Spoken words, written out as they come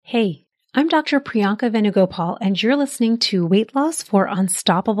Hey, I'm Dr. Priyanka Venugopal, and you're listening to Weight Loss for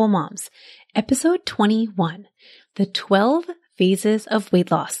Unstoppable Moms, Episode 21, The 12 Phases of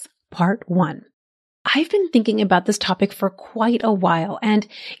Weight Loss, Part 1. I've been thinking about this topic for quite a while, and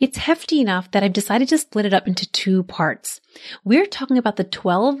it's hefty enough that I've decided to split it up into two parts. We're talking about the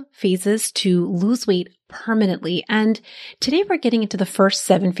 12 phases to lose weight permanently, and today we're getting into the first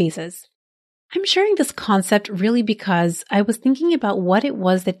 7 phases. I'm sharing this concept really because I was thinking about what it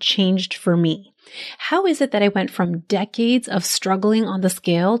was that changed for me. How is it that I went from decades of struggling on the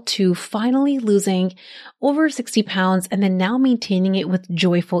scale to finally losing over 60 pounds and then now maintaining it with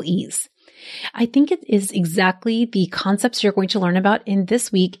joyful ease? I think it is exactly the concepts you're going to learn about in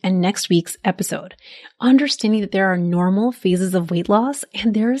this week and next week's episode. Understanding that there are normal phases of weight loss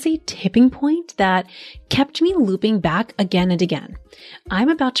and there is a tipping point that kept me looping back again and again. I'm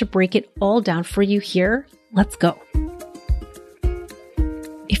about to break it all down for you here. Let's go.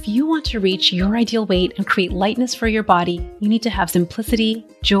 If you want to reach your ideal weight and create lightness for your body, you need to have simplicity,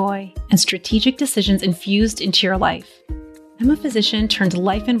 joy, and strategic decisions infused into your life. I'm a physician turned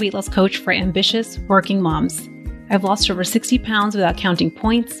life and weight loss coach for ambitious working moms. I've lost over 60 pounds without counting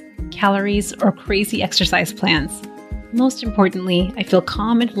points, calories, or crazy exercise plans. Most importantly, I feel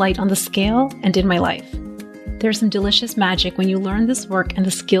calm and light on the scale and in my life. There's some delicious magic when you learn this work and the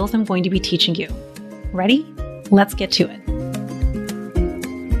skills I'm going to be teaching you. Ready? Let's get to it.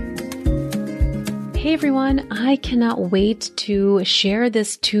 Hey everyone, I cannot wait to share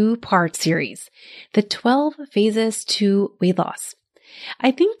this 2-part series, the 12 phases to weight loss. I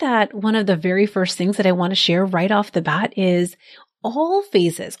think that one of the very first things that I want to share right off the bat is all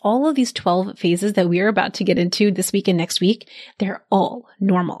phases, all of these 12 phases that we are about to get into this week and next week, they're all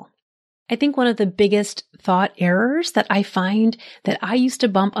normal. I think one of the biggest thought errors that I find that I used to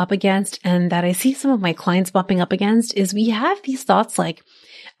bump up against and that I see some of my clients bumping up against is we have these thoughts like,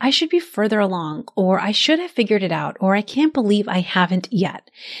 I should be further along, or I should have figured it out, or I can't believe I haven't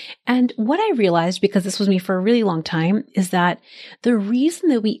yet. And what I realized, because this was me for a really long time, is that the reason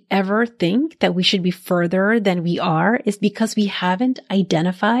that we ever think that we should be further than we are is because we haven't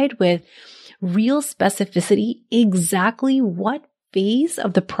identified with real specificity exactly what phase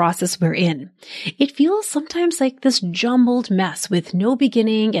of the process we're in. It feels sometimes like this jumbled mess with no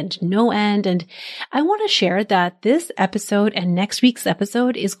beginning and no end. And I want to share that this episode and next week's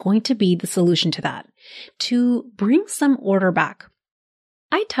episode is going to be the solution to that, to bring some order back.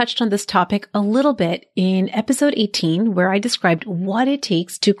 I touched on this topic a little bit in episode 18, where I described what it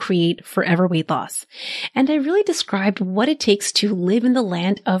takes to create forever weight loss. And I really described what it takes to live in the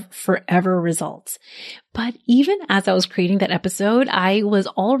land of forever results. But even as I was creating that episode, I was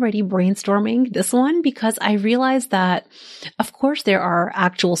already brainstorming this one because I realized that, of course, there are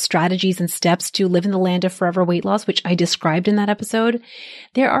actual strategies and steps to live in the land of forever weight loss, which I described in that episode.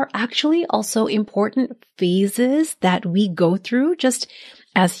 There are actually also important phases that we go through just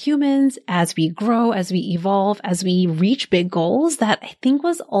as humans, as we grow, as we evolve, as we reach big goals that I think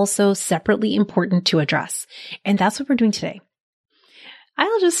was also separately important to address. And that's what we're doing today.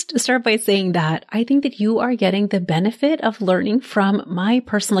 I'll just start by saying that I think that you are getting the benefit of learning from my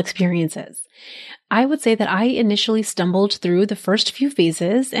personal experiences. I would say that I initially stumbled through the first few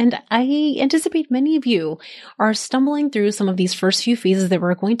phases, and I anticipate many of you are stumbling through some of these first few phases that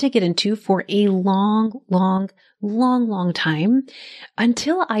we're going to get into for a long time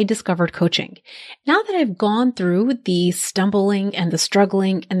until I discovered coaching. Now that I've gone through the stumbling and the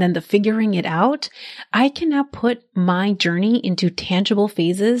struggling and then the figuring it out, I can now put my journey into tangible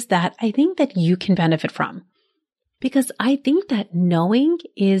phases that I think that you can benefit from. Because I think that knowing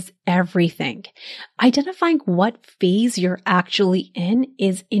is everything. Identifying what phase you're actually in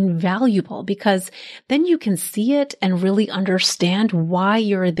is invaluable because then you can see it and really understand why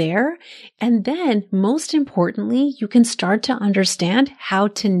you're there. And then most importantly, you can start to understand how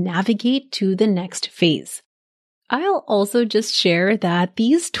to navigate to the next phase. I'll also just share that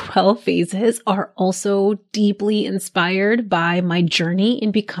these 12 phases are also deeply inspired by my journey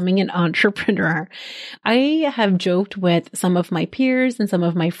in becoming an entrepreneur. I have joked with some of my peers and some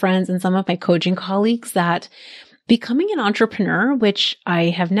of my friends and some of my coaching colleagues that becoming an entrepreneur, which I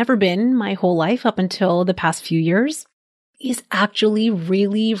have never been my whole life up until the past few years, is actually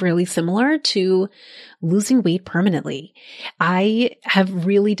really similar to losing weight permanently. I have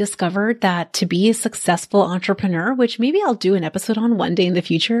really discovered that to be a successful entrepreneur, which maybe I'll do an episode on one day in the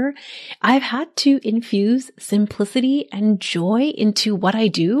future, I've had to infuse simplicity and joy into what I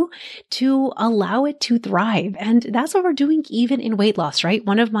do to allow it to thrive. And that's what we're doing even in weight loss, right?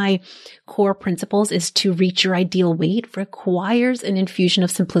 One of my core principles is to reach your ideal weight requires an infusion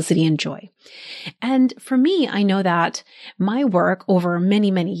of simplicity and joy. And for me, I know that my work over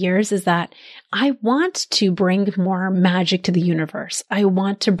many, many years is that I want to bring more magic to the universe. I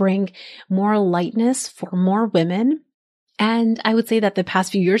want to bring more lightness for more women. And I would say that the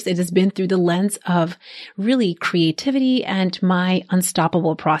past few years, it has been through the lens of really creativity and my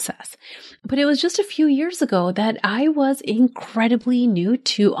unstoppable process. But it was just a few years ago that I was incredibly new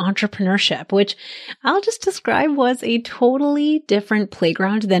to entrepreneurship, which I'll just describe was a totally different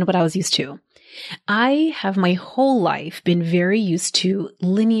playground than what I was used to. I have my whole life been very used to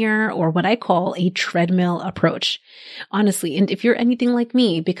linear, or what I call a treadmill approach. Honestly, and if you're anything like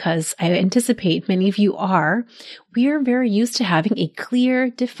me, because I anticipate many of you are, we are very used to having a clear,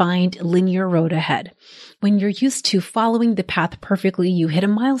 defined linear road ahead. When you're used to following the path perfectly, you hit a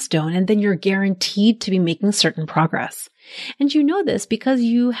milestone and then you're guaranteed to be making certain progress. And you know this because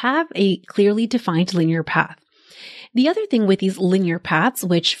you have a clearly defined linear path. The other thing with these linear paths,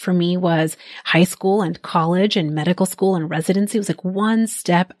 which for me was high school and college and medical school and residency, was like one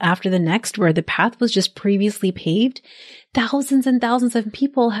step after the next where the path was just previously paved. Thousands and thousands of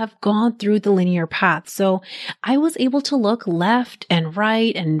people have gone through the linear path. So I was able to look left and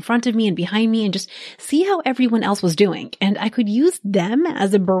right and in front of me and behind me and just see how everyone else was doing. And I could use them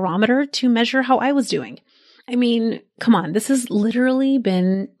as a barometer to measure how I was doing. I mean, come on, this has literally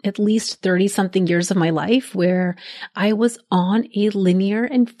been at least 30 something years of my life where I was on a linear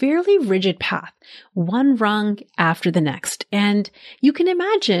and fairly rigid path, one rung after the next. And you can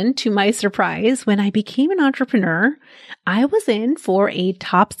imagine, to my surprise, when I became an entrepreneur, I was in for a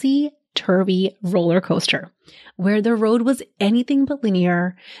topsy-turvy roller coaster where the road was anything but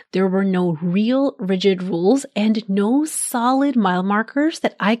linear. There were no real rigid rules and no solid mile markers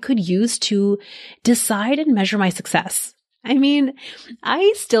that I could use to decide and measure my success. I mean,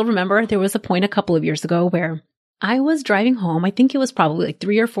 I still remember there was a point a couple of years ago where I was driving home. I think it was probably like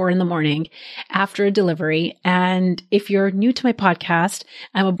 3 or 4 in the morning after a delivery. And if you're new to my podcast,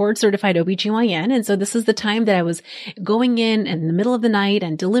 I'm a board certified OBGYN. And so this is the time that I was going in the middle of the night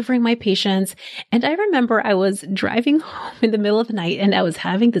and delivering my patients. And I remember I was driving home in the middle of the night and I was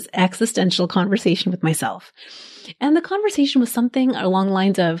having this existential conversation with myself. And the conversation was something along the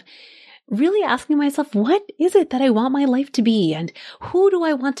lines of, really asking myself, what is it that I want my life to be? And who do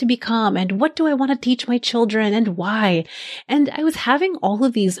I want to become? And what do I want to teach my children and why? And I was having all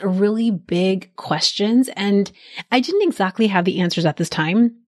of these really big questions and I didn't exactly have the answers at this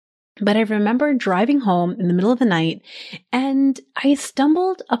time. But I remember driving home in the middle of the night and I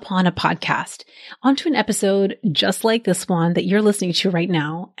stumbled upon a podcast onto an episode just like this one that you're listening to right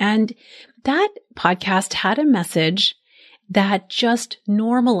now. And that podcast had a message that just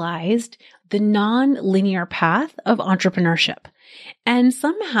normalized the non-linear path of entrepreneurship. And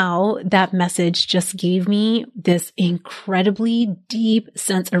somehow that message just gave me this incredibly deep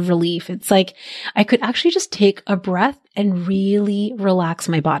sense of relief. It's like I could actually just take a breath and really relax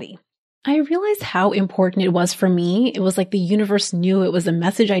my body. I realized how important it was for me. It was like the universe knew it was a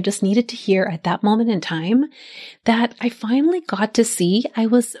message I just needed to hear at that moment in time, that I finally got to see I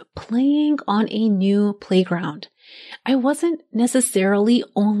was playing on a new playground. I wasn't necessarily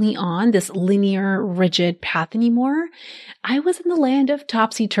only on this linear, rigid path anymore. I was in the land of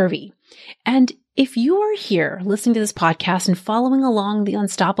topsy-turvy. And if you are here listening to this podcast and following along the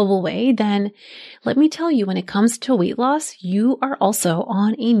unstoppable way, then let me tell you, when it comes to weight loss, you are also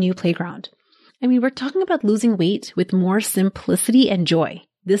on a new playground. I mean, we're talking about losing weight with more simplicity and joy.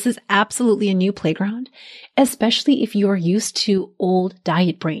 This is absolutely a new playground, especially if you are used to old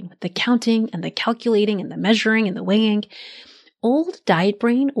diet brain with the counting and the calculating and the measuring and the weighing. Old diet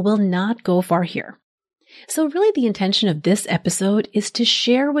brain will not go far here. So really the intention of this episode is to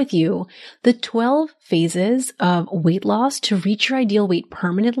share with you the 12 phases of weight loss to reach your ideal weight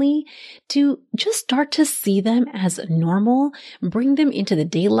permanently, to just start to see them as normal, bring them into the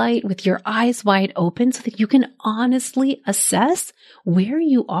daylight with your eyes wide open so that you can honestly assess where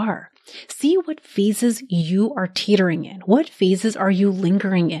you are. See what phases you are teetering in, what phases are you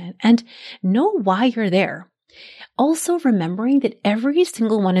lingering in, and know why you're there. Also remembering that every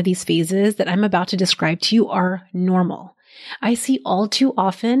single one of these phases that I'm about to describe to you are normal. I see all too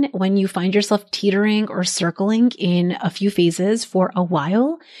often when you find yourself teetering or circling in a few phases for a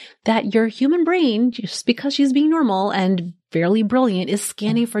while, that your human brain, just because she's being normal and fairly brilliant, is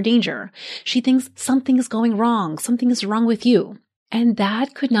scanning for danger. She thinks something is going wrong, something is wrong with you. And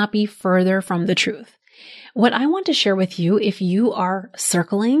that could not be further from the truth. What I want to share with you, if you are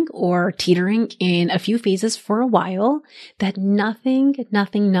circling or teetering in a few phases for a while, that nothing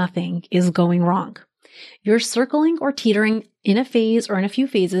is going wrong. You're circling or teetering in a phase or in a few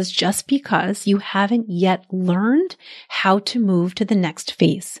phases just because you haven't yet learned how to move to the next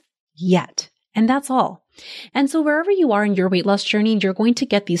phase. Yet. And that's all. And so wherever you are in your weight loss journey, you're going to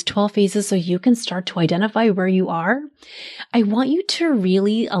get these 12 phases so you can start to identify where you are. I want you to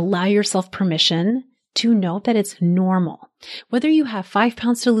really allow yourself permission to know that it's normal. Whether you have 5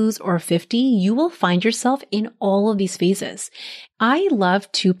 pounds to lose or 50, you will find yourself in all of these phases. I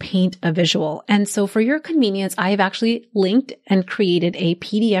love to paint a visual. And so for your convenience, I have actually linked and created a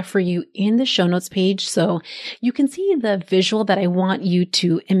PDF for you in the show notes page so you can see the visual that I want you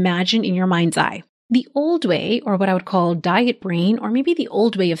to imagine in your mind's eye. The old way, or what I would call diet brain, or maybe the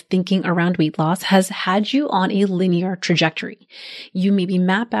old way of thinking around weight loss, has had you on a linear trajectory. You maybe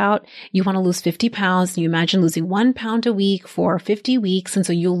map out, you want to lose 50 pounds, and you imagine losing 1 pound a week for 50 weeks, and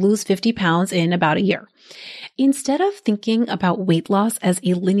so you'll lose 50 pounds in about a year. Instead of thinking about weight loss as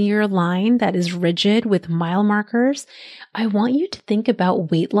a linear line that is rigid with mile markers, I want you to think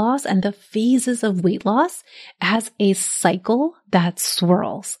about weight loss and the phases of weight loss as a cycle that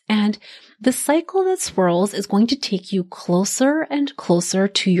swirls. And the cycle that swirls is going to take you closer and closer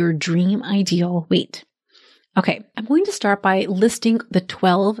to your dream ideal weight. Okay, I'm going to start by listing the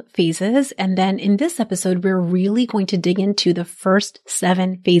 12 phases. And then in this episode, we're really going to dig into the first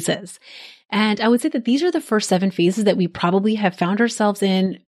 7 phases. And I would say that these are the first 7 phases that we probably have found ourselves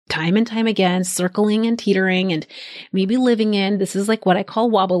in time and time again, circling and teetering and maybe living in. This is like what I call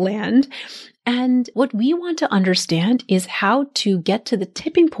wobble land. And what we want to understand is how to get to the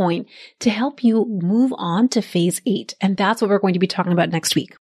tipping point to help you move on to phase 8. And that's what we're going to be talking about next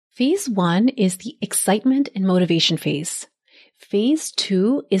week. Phase 1 is the excitement and motivation phase. Phase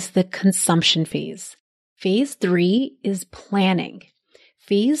 2 is the consumption phase. Phase 3 is planning.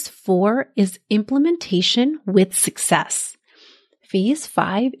 Phase 4 is implementation with success. Phase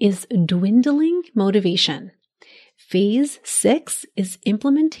 5 is dwindling motivation. Phase 6 is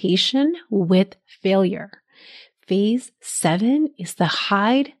implementation with failure. Phase 7 is the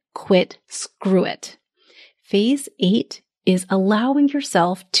hide, quit, screw it. Phase 8 is allowing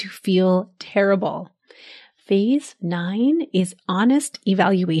yourself to feel terrible. Phase 9 is honest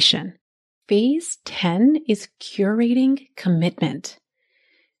evaluation. Phase 10 is curating commitment.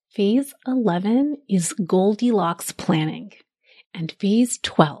 Phase 11 is Goldilocks planning. And phase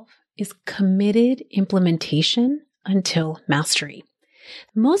 12 is committed implementation until mastery.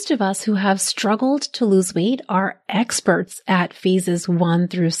 Most of us who have struggled to lose weight are experts at phases 1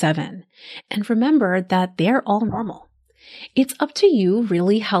 through 7. And remember that they're all normal. It's up to you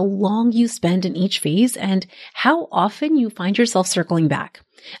really how long you spend in each phase and how often you find yourself circling back.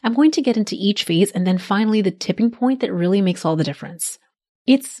 I'm going to get into each phase and then finally the tipping point that really makes all the difference.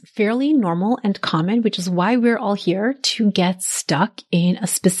 It's fairly normal and common, which is why we're all here to get stuck in a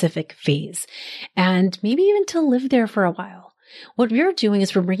specific phase and maybe even to live there for a while. What we're doing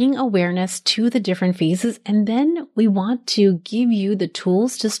is we're bringing awareness to the different phases, and then we want to give you the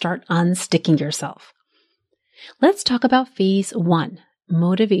tools to start unsticking yourself. Let's talk about phase 1,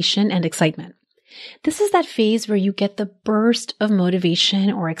 motivation and excitement. This is that phase where you get the burst of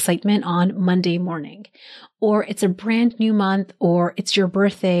motivation or excitement on Monday morning, or it's a brand new month, or it's your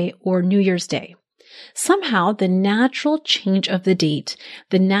birthday or New Year's Day. Somehow the natural change of the date,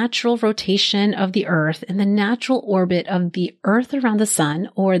 the natural rotation of the earth, and the natural orbit of the earth around the sun,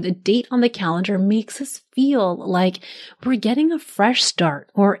 or the date on the calendar makes us feel like we're getting a fresh start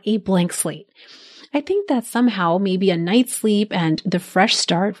or a blank slate. I think that somehow maybe a night's sleep and the fresh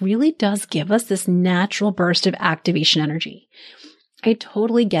start really does give us this natural burst of activation energy. I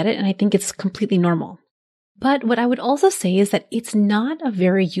totally get it, and I think it's completely normal. But what I would also say is that it's not a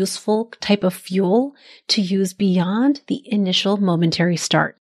very useful type of fuel to use beyond the initial momentary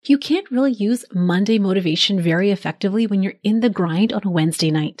start. You can't really use Monday motivation very effectively when you're in the grind on a Wednesday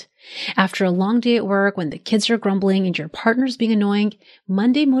night. After a long day at work, when the kids are grumbling and your partner's being annoying,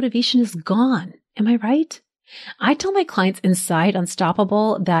 Monday motivation is gone. Am I right? I tell my clients inside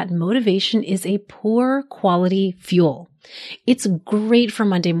Unstoppable that motivation is a poor quality fuel. It's great for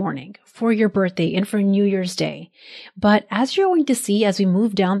Monday morning, for your birthday, and for New Year's Day. But as you're going to see as we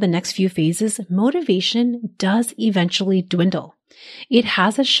move down the next few phases, motivation does eventually dwindle. It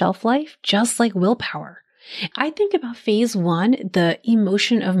has a shelf life just like willpower. I think about phase 1, the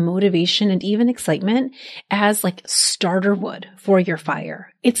emotion of motivation and even excitement, as like starter wood for your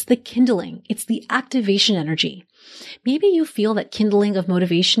fire. It's the kindling. It's the activation energy. Maybe you feel that kindling of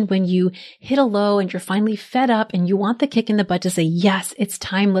motivation when you hit a low and you're finally fed up and you want the kick in the butt to say, yes, it's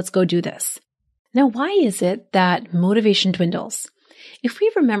time. Let's go do this. Now, why is it that motivation dwindles? If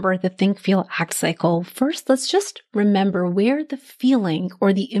we remember the think, feel, act cycle, first, let's just remember where the feeling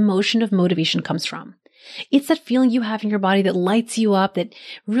or the emotion of motivation comes from. It's that feeling you have in your body that lights you up, that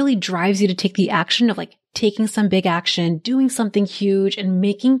really drives you to take the action of like taking some big action, doing something huge, and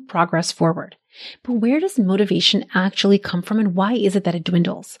making progress forward. But where does motivation actually come from, and why is it that it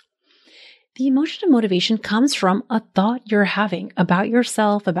dwindles? The emotion of motivation comes from a thought you're having about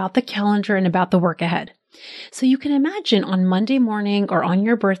yourself, about the calendar, and about the work ahead. So you can imagine on Monday morning or on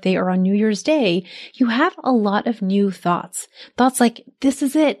your birthday or on New Year's Day, you have a lot of new thoughts. Thoughts like, this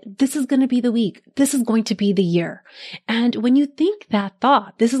is it. This is going to be the week. This is going to be the year. And when you think that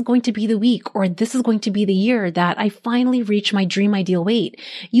thought, this is going to be the week, or this is going to be the year that I finally reach my dream ideal weight,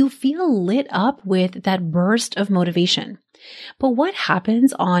 you feel lit up with that burst of motivation. But what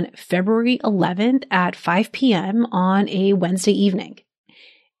happens on February 11th at 5 p.m. on a Wednesday evening?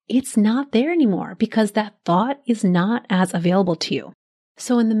 It's not there anymore because that thought is not as available to you.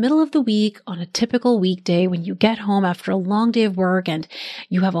 So in the middle of the week, on a typical weekday, when you get home after a long day of work and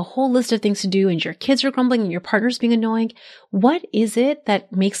you have a whole list of things to do and your kids are grumbling and your partner's being annoying, what is it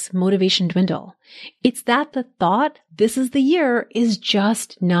that makes motivation dwindle? It's that the thought, this is the year, is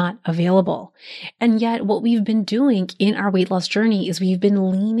just not available. And yet what we've been doing in our weight loss journey is we've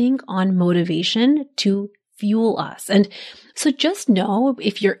been leaning on motivation to fuel us. And so just know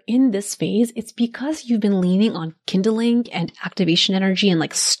if you're in this phase, it's because you've been leaning on kindling and activation energy and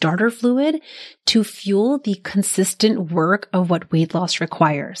like starter fluid to fuel the consistent work of what weight loss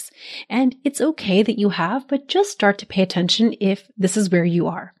requires. And it's okay that you have, but just start to pay attention if this is where you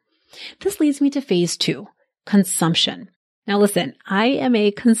are. This leads me to phase 2, consumption. Now listen, I am a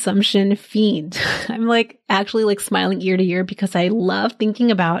consumption fiend. I'm actually smiling ear to ear because I love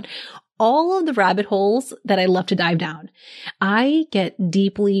thinking about all of the rabbit holes that I love to dive down. I get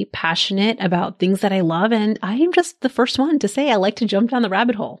deeply passionate about things that I love, and I am just the first one to say I like to jump down the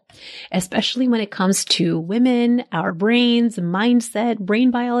rabbit hole, especially when it comes to women, our brains, mindset, brain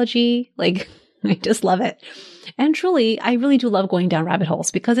biology. I just love it. And truly, I really do love going down rabbit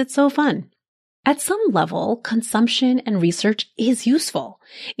holes because it's so fun. At some level, consumption and research is useful.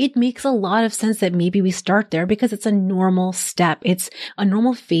 It makes a lot of sense that maybe we start there because it's a normal step. It's a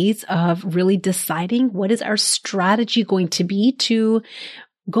normal phase of really deciding what is our strategy going to be to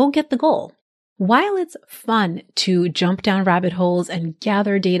go get the goal. While it's fun to jump down rabbit holes and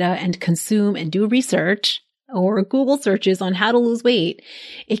gather data and consume and do research, or Google searches on how to lose weight,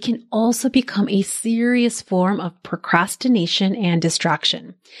 it can also become a serious form of procrastination and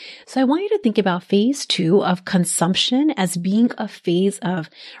distraction. So I want you to think about phase 2 of consumption as being a phase of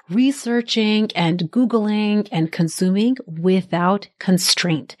researching and Googling and consuming without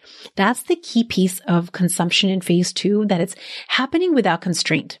constraint. That's the key piece of consumption in phase 2, that it's happening without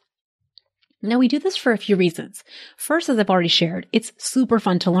constraint. Now, we do this for a few reasons. First, as I've already shared, it's super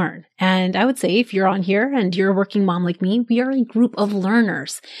fun to learn. And I would say if you're on here and you're a working mom like me, we are a group of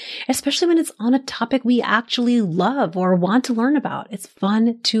learners, especially when it's on a topic we actually love or want to learn about. It's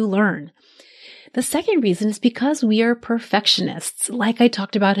fun to learn. The second reason is because we are perfectionists, like I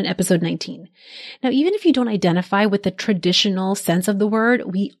talked about in episode 19. Now, even if you don't identify with the traditional sense of the word,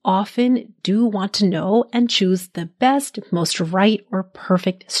 we often do want to know and choose the best, most right, or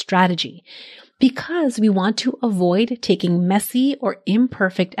perfect strategy because we want to avoid taking messy or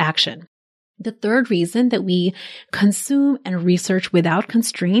imperfect action. The third reason that we consume and research without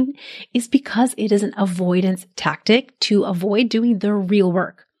constraint is because it is an avoidance tactic to avoid doing the real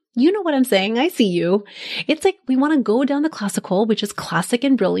work. You know what I'm saying? I see you. It's like we want to go down the classical, which is classic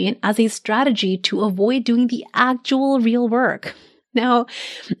and brilliant, as a strategy to avoid doing the actual real work. Now,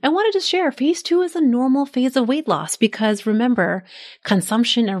 I wanted to share phase 2 is a normal phase of weight loss because remember,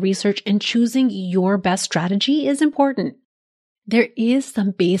 consumption and research and choosing your best strategy is important. There is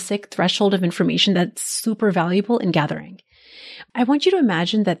some basic threshold of information that's super valuable in gathering. I want you to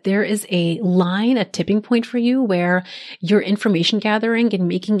imagine that there is a line, a tipping point for you where your information gathering and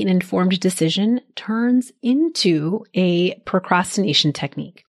making an informed decision turns into a procrastination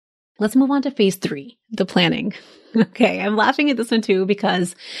technique. Let's move on to phase 3, the planning. Okay, I'm laughing at this one too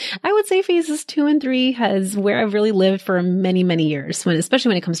because I would say phases 2 and 3 is where I've really lived for many, many years, especially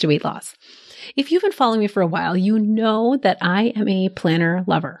when it comes to weight loss. If you've been following me for a while, you know that I am a planner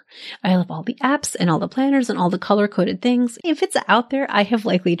lover. I love all the apps and all the planners and all the color-coded things. If it's out there, I have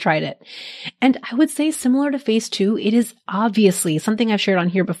likely tried it. And I would say similar to phase 2, it is obviously something I've shared on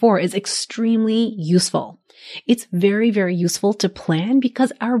here before is extremely useful. It's very, very useful to plan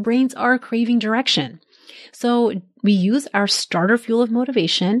because our brains are craving direction. So we use our starter fuel of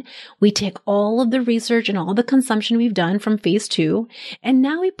motivation. We take all of the research and all the consumption we've done from phase 2, and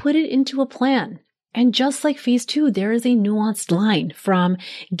now we put it into a plan. And just like phase 2, there is a nuanced line from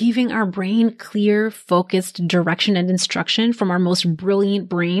giving our brain clear, focused direction and instruction from our most brilliant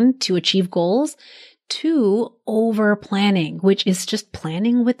brain to achieve goals to over planning, which is just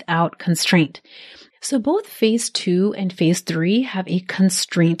planning without constraint. So both phase 2 and phase 3 have a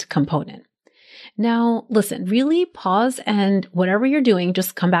constraint component. Now, listen, really pause and whatever you're doing,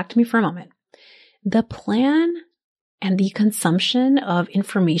 just come back to me for a moment. The plan and the consumption of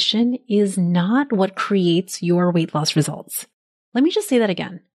information is not what creates your weight loss results. Let me just say that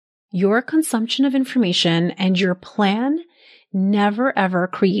again. Your consumption of information and your plan never ever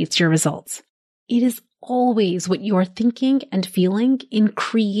creates your results. It is always what you're thinking and feeling in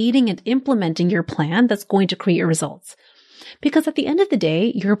creating and implementing your plan that's going to create your results. Because at the end of the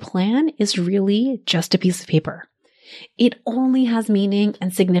day, your plan is really just a piece of paper. It only has meaning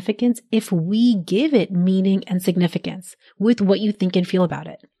and significance if we give it meaning and significance with what you think and feel about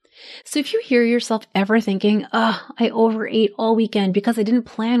it. So if you hear yourself ever thinking, I overate all weekend because I didn't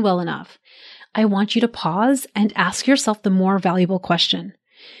plan well enough, I want you to pause and ask yourself the more valuable question.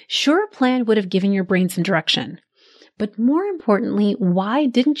 Sure, a plan would have given your brain some direction, but more importantly, why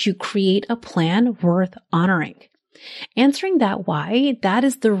didn't you create a plan worth honoring? Answering that why, that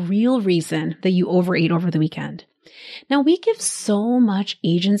is the real reason that you overate over the weekend. Now, we give so much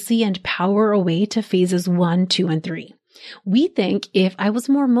agency and power away to phases 1, 2, and 3. We think if I was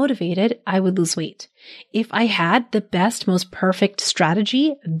more motivated, I would lose weight. If I had the best, most perfect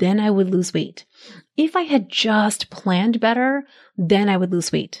strategy, then I would lose weight. If I had just planned better, then I would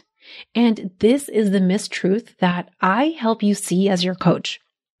lose weight. And this is the mistruth that I help you see as your coach.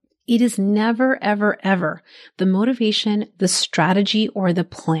 It is never, ever, ever the motivation, the strategy, or the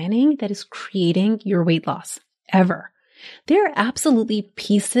planning that is creating your weight loss. Ever. They're absolutely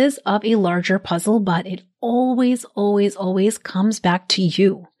pieces of a larger puzzle, but it always, always, always comes back to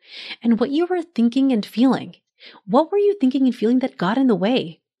you and what you were thinking and feeling. What were you thinking and feeling that got in the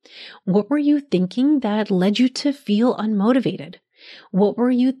way? What were you thinking that led you to feel unmotivated? What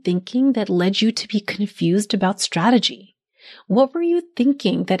were you thinking that led you to be confused about strategy? What were you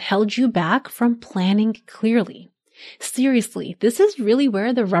thinking that held you back from planning clearly? Seriously, this is really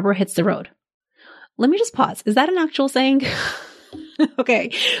where the rubber hits the road. Let me just pause. Is that an actual saying?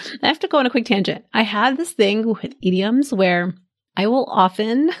 Okay, I have to go on a quick tangent. I have this thing with idioms where I will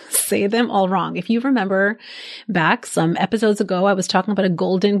often say them all wrong. If you remember back some episodes ago, I was talking about a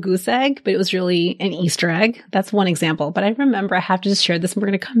golden goose egg, but it was really an Easter egg. That's one example. But I remember I have to just share this and we're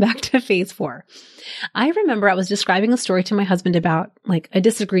going to come back to phase 4. I remember I was describing a story to my husband about like a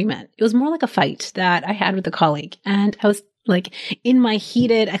disagreement. It was more like a fight that I had with a colleague. And I was like in my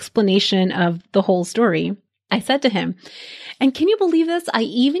heated explanation of the whole story, I said to him, and can you believe this? I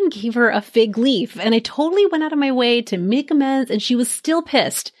even gave her a fig leaf and I totally went out of my way to make amends and she was still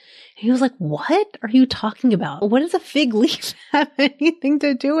pissed. And he was like, what are you talking about? What does a fig leaf have anything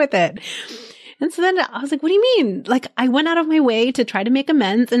to do with it? And so then I was like, what do you mean? Like I went out of my way to try to make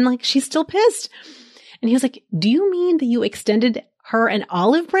amends and like she's still pissed. And he was like, do you mean that you extended her an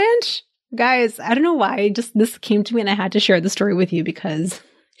olive branch? Guys, I don't know why, this came to me and I had to share the story with you because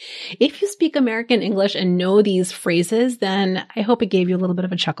if you speak American English and know these phrases, then I hope it gave you a little bit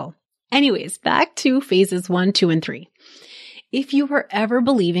of a chuckle. Anyways, back to phases 1, 2, and 3. If you are ever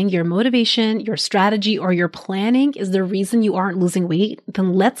believing your motivation, your strategy, or your planning is the reason you aren't losing weight,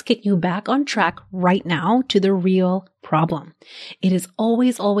 then let's get you back on track right now to the real problem. It is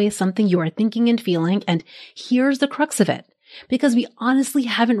always, always something you are thinking and feeling, and here's the crux of it. Because we honestly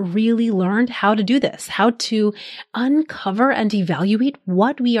haven't really learned how to do this, how to uncover and evaluate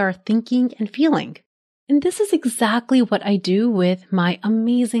what we are thinking and feeling. And this is exactly what I do with my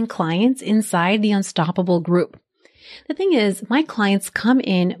amazing clients inside the Unstoppable group. The thing is, my clients come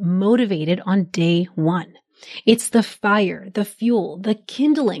in motivated on day 1. It's the fire, the fuel, the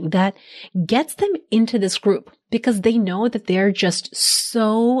kindling that gets them into this group because they know that they're just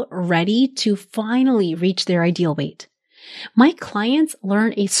so ready to finally reach their ideal weight. My clients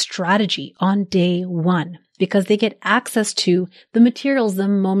learn a strategy on day 1 because they get access to the materials the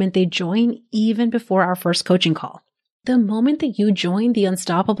moment they join, even before our first coaching call. The moment that you join the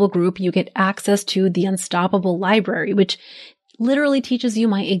Unstoppable group, you get access to the Unstoppable library, which literally teaches you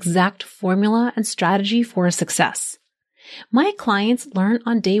my exact formula and strategy for success. My clients learn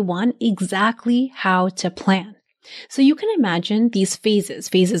on day 1 exactly how to plan. So you can imagine these phases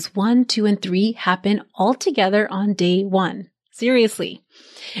 1, 2, and 3 happen all together on day 1. Seriously.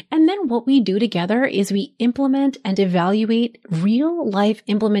 And then what we do together is we implement and evaluate real life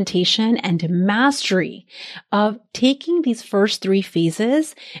implementation and mastery of taking these first 3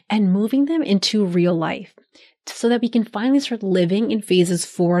 phases and moving them into real life so that we can finally start living in phases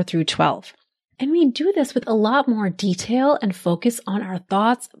 4 through 12. And we do this with a lot more detail and focus on our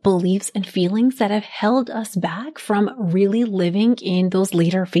thoughts, beliefs, and feelings that have held us back from really living in those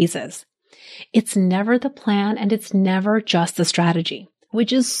later phases. It's never the plan and it's never just the strategy,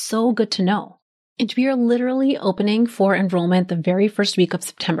 which is so good to know. And we are literally opening for enrollment the very first week of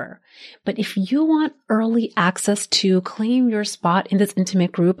September. But if you want early access to claim your spot in this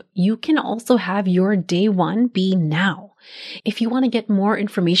intimate group, you can also have your day one be now. If you want to get more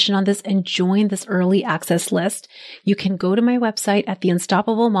information on this and join this early access list, you can go to my website at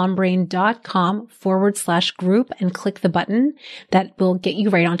theunstoppablemombrain.com/group and click the button that will get you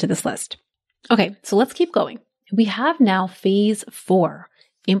right onto this list. Okay, so let's keep going. We have now phase 4.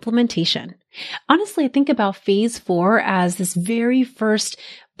 Implementation. Honestly, I think about phase 4 as this very first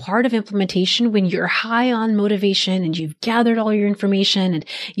part of implementation when you're high on motivation and you've gathered all your information and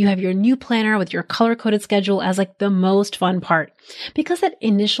you have your new planner with your color-coded schedule as like the most fun part. Because that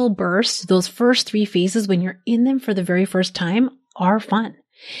initial burst, those first 3 phases when you're in them for the very first time are fun.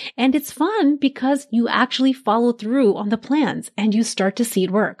 And it's fun because you actually follow through on the plans and you start to see it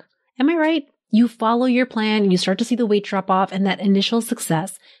work. Am I right? You follow your plan and you start to see the weight drop off and that initial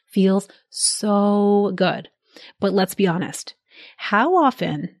success feels so good. But let's be honest. How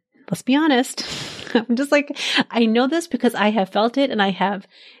often, let's be honest, I'm just like, I know this because I have felt it and I have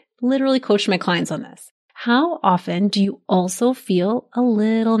literally coached my clients on this. How often do you also feel a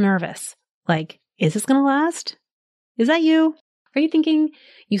little nervous? Like, is this going to last? Is that you? Are you thinking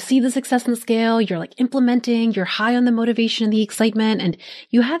you see the success in the scale, you're like implementing, you're high on the motivation and the excitement, and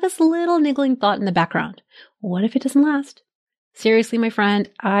you have this little niggling thought in the background. What if it doesn't last? Seriously, my friend,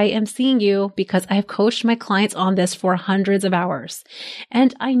 I am seeing you because I have coached my clients on this for hundreds of hours.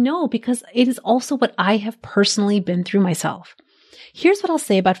 And I know because it is also what I have personally been through myself. Here's what I'll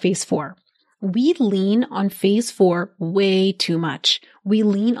say about phase 4. We lean on phase 4 way too much. We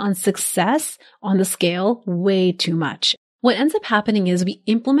lean on success on the scale way too much. What ends up happening is we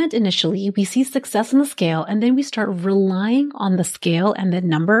implement initially, we see success on the scale, and then we start relying on the scale and the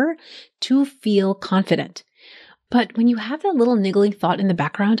number to feel confident. But when you have that little niggling thought in the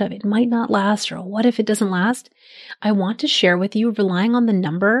background of it might not last or what if it doesn't last, I want to share with you relying on the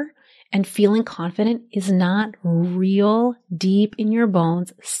number and feeling confident is not real, deep in your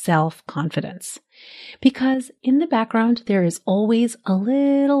bones self-confidence. Because in the background, there is always a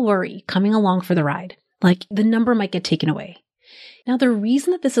little worry coming along for the ride. Like the number might get taken away. Now, the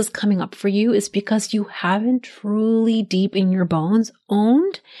reason that this is coming up for you is because you haven't truly deep in your bones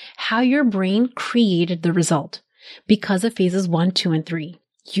owned how your brain created the result. Because of phases 1, 2, and 3,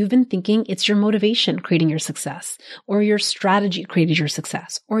 you've been thinking it's your motivation creating your success, or your strategy created your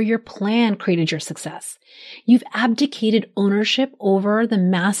success, or your plan created your success. You've abdicated ownership over the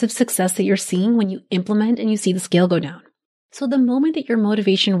massive success that you're seeing when you implement and you see the scale go down. So the moment that your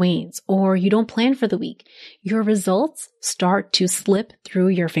motivation wanes or you don't plan for the week, your results start to slip through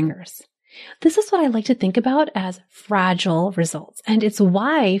your fingers. This is what I like to think about as fragile results. And it's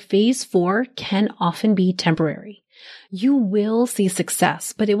why phase 4 can often be temporary. You will see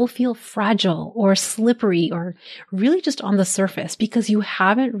success, but it will feel fragile or slippery or really just on the surface because you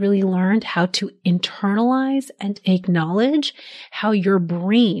haven't really learned how to internalize and acknowledge how your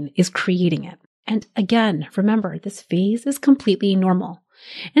brain is creating it. And again, remember, this phase is completely normal.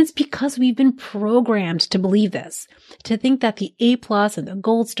 And it's because we've been programmed to believe this, to think that the A+ and the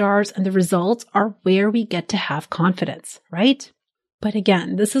gold stars and the results are where we get to have confidence, right? But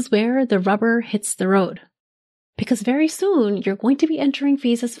again, this is where the rubber hits the road. Because very soon you're going to be entering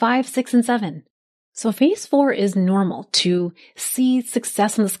phases 5, 6, and 7. So phase 4 is normal to see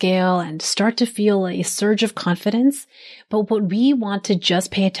success on the scale and start to feel a surge of confidence. But what we want to just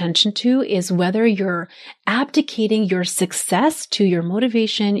pay attention to is whether you're abdicating your success to your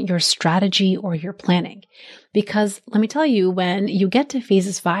motivation, your strategy, or your planning. Because let me tell you, when you get to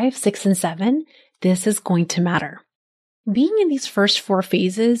phases 5, 6, and 7, this is going to matter. Being in these first 4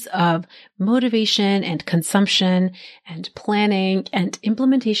 phases of motivation and consumption and planning and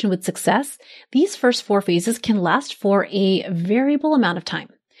implementation with success, these first 4 phases can last for a variable amount of time.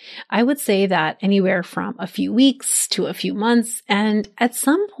 I would say that anywhere from a few weeks to a few months, and at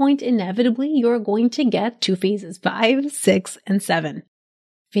some point, inevitably, you're going to get to phases 5, 6, and 7.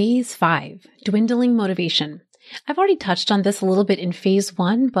 Phase 5, dwindling motivation. I've already touched on this a little bit in phase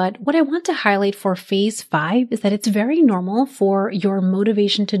 1, but what I want to highlight for phase 5 is that it's very normal for your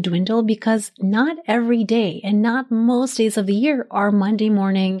motivation to dwindle because not every day and not most days of the year are Monday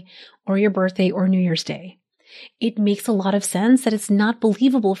morning or your birthday or New Year's Day. It makes a lot of sense that it's not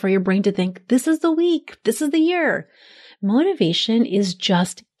believable for your brain to think, this is the week, this is the year. Motivation is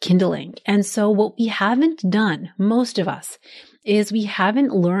just kindling. And so what we haven't done, most of us, is we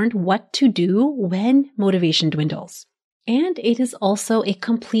haven't learned what to do when motivation dwindles. And it is also a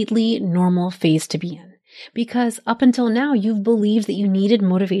completely normal phase to be in because up until now, you've believed that you needed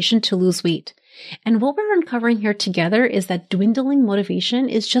motivation to lose weight. And what we're uncovering here together is that dwindling motivation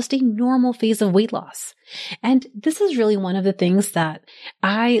is just a normal phase of weight loss. And this is really one of the things that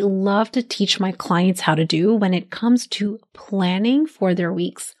I love to teach my clients how to do when it comes to planning for their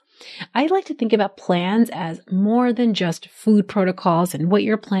weeks. I like to think about plans as more than just food protocols and what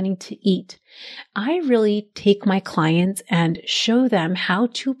you're planning to eat. I really take my clients and show them how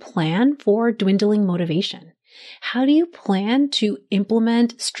to plan for dwindling motivation. How do you plan to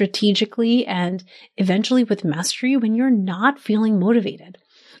implement strategically and eventually with mastery when you're not feeling motivated?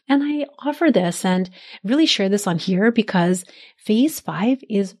 And I offer this and really share this on here because phase 5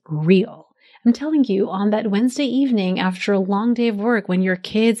 is real. I'm telling you, on that Wednesday evening after a long day of work, when your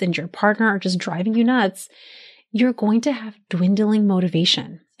kids and your partner are just driving you nuts, you're going to have dwindling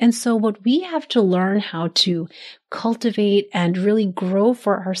motivation. And so what we have to learn how to cultivate and really grow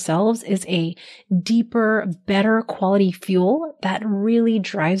for ourselves is a deeper, better quality fuel that really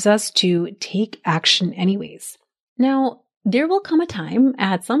drives us to take action anyways. Now, there will come a time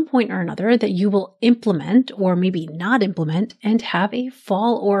at some point or another that you will implement or maybe not implement and have a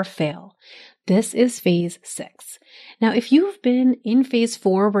fall or fail. This is phase 6. Now, if you've been in phase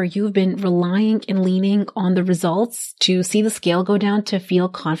 4 where you've been relying and leaning on the results to see the scale go down to feel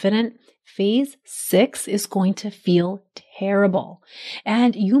confident, phase 6 is going to feel terrible.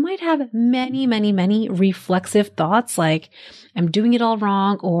 And you might have many reflexive thoughts like, I'm doing it all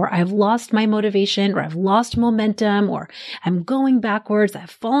wrong, or I've lost my motivation, or I've lost momentum, or I'm going backwards, I've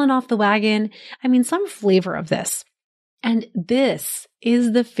fallen off the wagon. I mean, some flavor of this. And this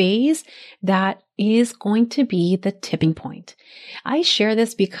is the phase that is going to be the tipping point. I share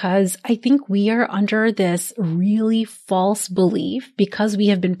this because I think we are under this really false belief because we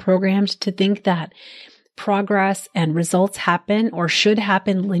have been programmed to think that progress and results happen or should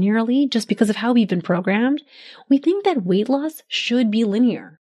happen linearly just because of how we've been programmed. We think that weight loss should be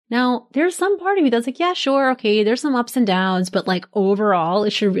linear. Now, there's some part of you that's like, yeah, sure, okay, there's some ups and downs, but like overall,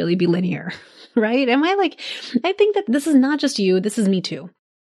 it should really be linear, right? I think that this is not just you, this is me too.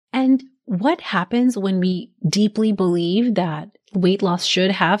 And what happens when we deeply believe that weight loss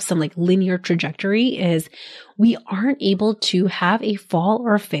should have some like linear trajectory is we aren't able to have a fall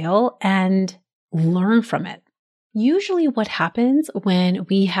or fail and learn from it. Usually what happens when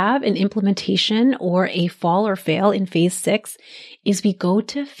we have an implementation or a fall or fail in phase 6 is we go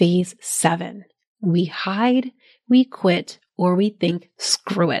to phase 7. We hide, we quit, or we think,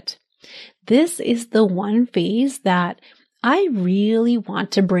 screw it. This is the one phase that I really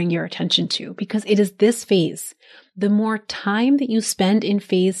want to bring your attention to because it is this phase. The more time that you spend in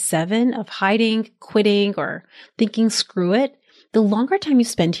phase 7 of hiding, quitting, or thinking, screw it, the longer time you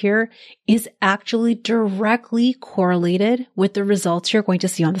spend here is actually directly correlated with the results you're going to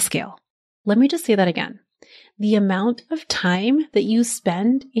see on the scale. Let me just say that again. The amount of time that you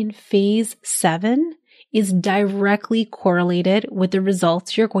spend in phase 7 is directly correlated with the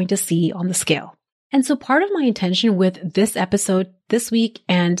results you're going to see on the scale. And so part of my intention with this episode this week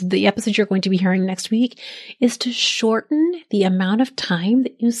and the episode you're going to be hearing next week is to shorten the amount of time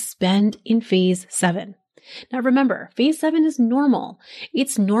that you spend in phase 7. Now remember, phase 7 is normal.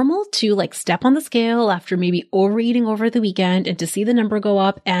 It's normal to like step on the scale after maybe overeating over the weekend and to see the number go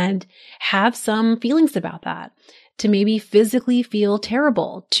up and have some feelings about that. To maybe physically feel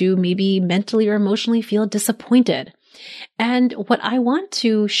terrible, to maybe mentally or emotionally feel disappointed. And what I want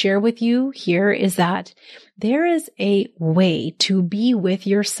to share with you here is that there is a way to be with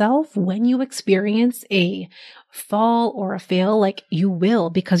yourself when you experience a fall or a fail, like you will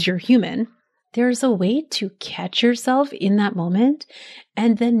because you're human. There's a way to catch yourself in that moment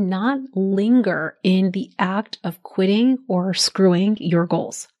and then not linger in the act of quitting or screwing your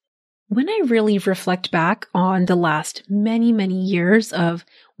goals. When I really reflect back on the last many years of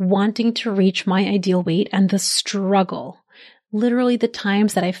wanting to reach my ideal weight and the struggle, literally the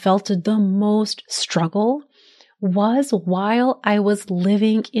times that I felt the most struggle was while I was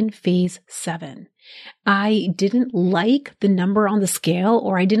living in phase 7. I didn't like the number on the scale,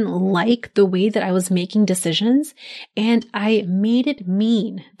 or I didn't like the way that I was making decisions, and I made it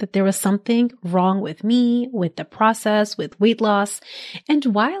mean that there was something wrong with me, with the process, with weight loss. And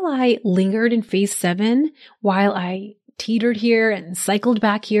while I lingered in phase 7, while I teetered here and cycled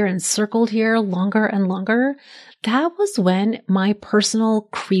back here and circled here longer and longer, that was when my personal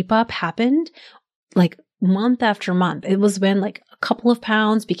creep up happened, like month after month. It was when like a couple of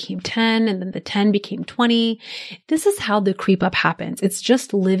pounds became 10 and then the 10 became 20. This is how the creep up happens. It's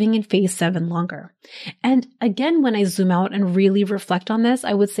just living in phase 7 longer. And again, when I zoom out and really reflect on this,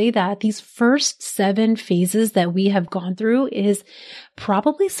 I would say that these first 7 phases that we have gone through is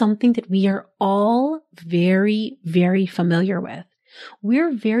probably something that we are all very familiar with.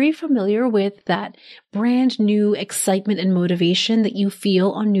 We're very familiar with that brand new excitement and motivation that you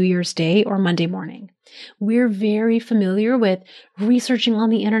feel on New Year's Day or Monday morning. We're very familiar with researching on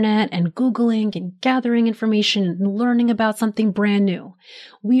the internet and Googling and gathering information and learning about something brand new.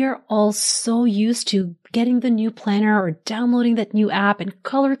 We are all so used to getting the new planner or downloading that new app and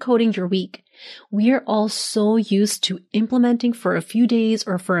color coding your week. We are all so used to implementing for a few days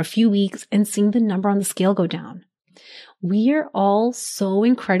or for a few weeks and seeing the number on the scale go down. We are all so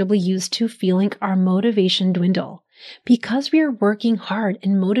incredibly used to feeling our motivation dwindle because we are working hard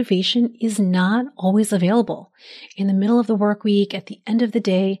and motivation is not always available in the middle of the work week, at the end of the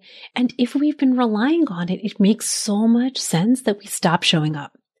day. And if we've been relying on it, it makes so much sense that we stop showing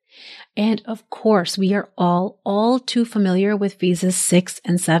up. And of course, we are all too familiar with phases 6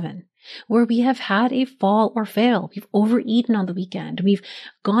 and 7. Where we have had a fall or fail. We've overeaten on the weekend. We've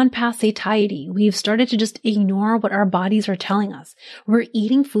gone past satiety. We've started to just ignore what our bodies are telling us. We're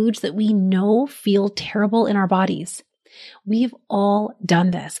eating foods that we know feel terrible in our bodies. We've all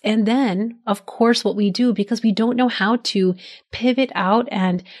done this. And then, of course, what we do, because we don't know how to pivot out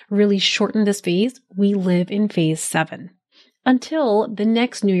and really shorten this phase, we live in phase 7. Until the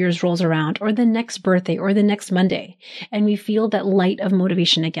next New Year's rolls around, or the next birthday, or the next Monday, and we feel that light of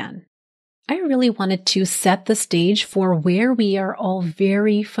motivation again. I really wanted to set the stage for where we are all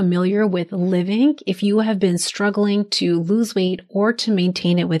very familiar with living if you have been struggling to lose weight or to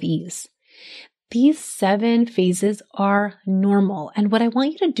maintain it with ease. These 7 phases are normal. And what I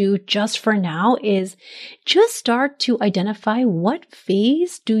want you to do just for now is just start to identify what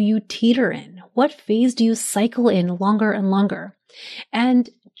phase do you teeter in? What phase do you cycle in longer and longer? And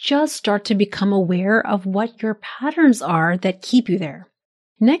just start to become aware of what your patterns are that keep you there.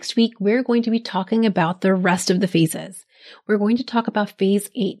 Next week, we're going to be talking about the rest of the phases. We're going to talk about phase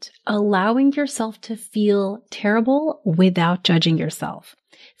 8, allowing yourself to feel terrible without judging yourself.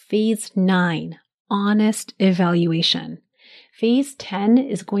 Phase 9, honest evaluation. Phase 10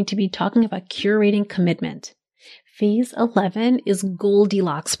 is going to be talking about curating commitment. Phase 11 is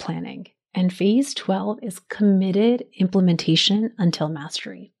Goldilocks planning. And phase 12 is committed implementation until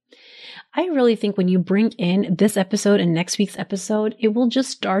mastery. I really think when you bring in this episode and next week's episode, it will just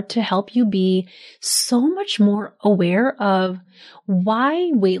start to help you be so much more aware of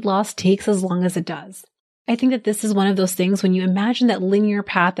why weight loss takes as long as it does. I think that this is one of those things when you imagine that linear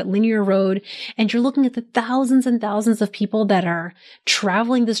path, that linear road, and you're looking at the thousands and thousands of people that are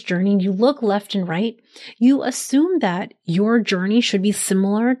traveling this journey, and you look left and right, you assume that your journey should be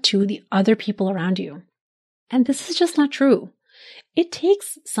similar to the other people around you. And this is just not true. It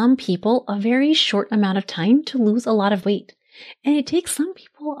takes some people a very short amount of time to lose a lot of weight. And it takes some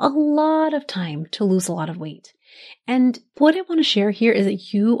people a lot of time to lose a lot of weight. And what I want to share here is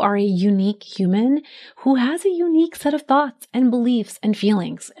that you are a unique human who has a unique set of thoughts and beliefs and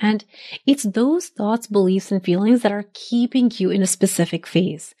feelings. And it's those thoughts, beliefs, and feelings that are keeping you in a specific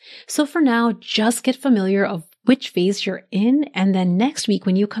phase. So for now, just get familiar of which phase you're in. And then next week,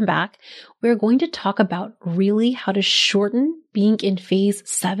 when you come back, we're going to talk about really how to shorten being in phase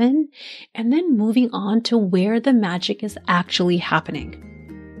 7 and then moving on to where the magic is actually happening.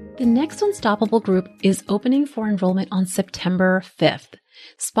 The next Unstoppable group is opening for enrollment on September 5th.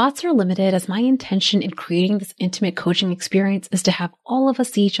 Spots are limited as my intention in creating this intimate coaching experience is to have all of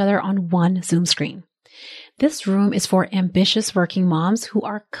us see each other on one Zoom screen. This room is for ambitious working moms who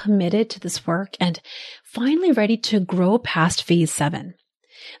are committed to this work and finally ready to grow past phase 7.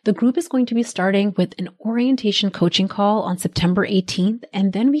 The group is going to be starting with an orientation coaching call on September 18th,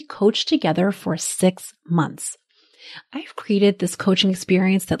 and then we coach together for 6 months. I've created this coaching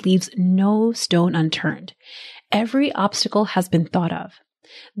experience that leaves no stone unturned. Every obstacle has been thought of.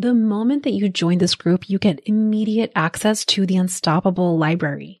 The moment that you join this group, you get immediate access to the Unstoppable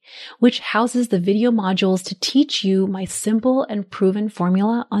Library, which houses the video modules to teach you my simple and proven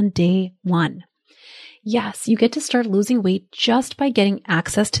formula on day 1. Yes, you get to start losing weight just by getting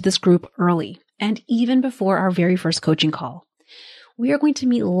access to this group early and even before our very first coaching call. We are going to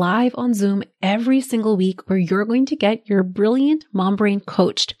meet live on Zoom every single week where you're going to get your brilliant mom brain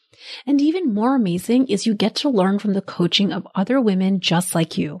coached. And even more amazing is you get to learn from the coaching of other women just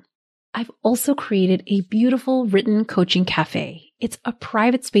like you. I've also created a beautiful written coaching cafe. It's a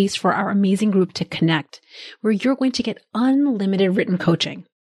private space for our amazing group to connect, where you're going to get unlimited written coaching.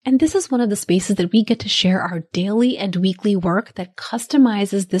 And this is one of the spaces that we get to share our daily and weekly work that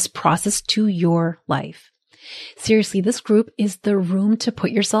customizes this process to your life. Seriously, this group is the room to put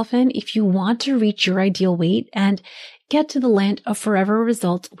yourself in if you want to reach your ideal weight and get to the land of forever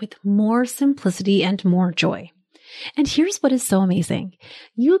results with more simplicity and more joy. And here's what is so amazing.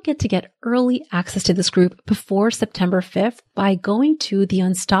 You get to get early access to this group before September 5th by going to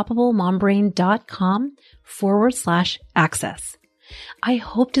theunstoppablemombrain.com/access. I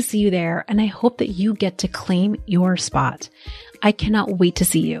hope to see you there, and I hope that you get to claim your spot. I cannot wait to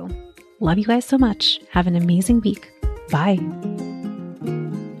see you. Love you guys so much. Have an amazing week. Bye.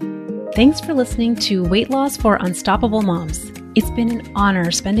 Thanks for listening to Weight Loss for Unstoppable Moms. It's been an honor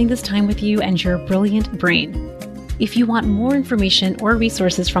spending this time with you and your brilliant brain. If you want more information or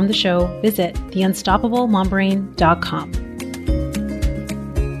resources from the show, visit theunstoppablemombrain.com.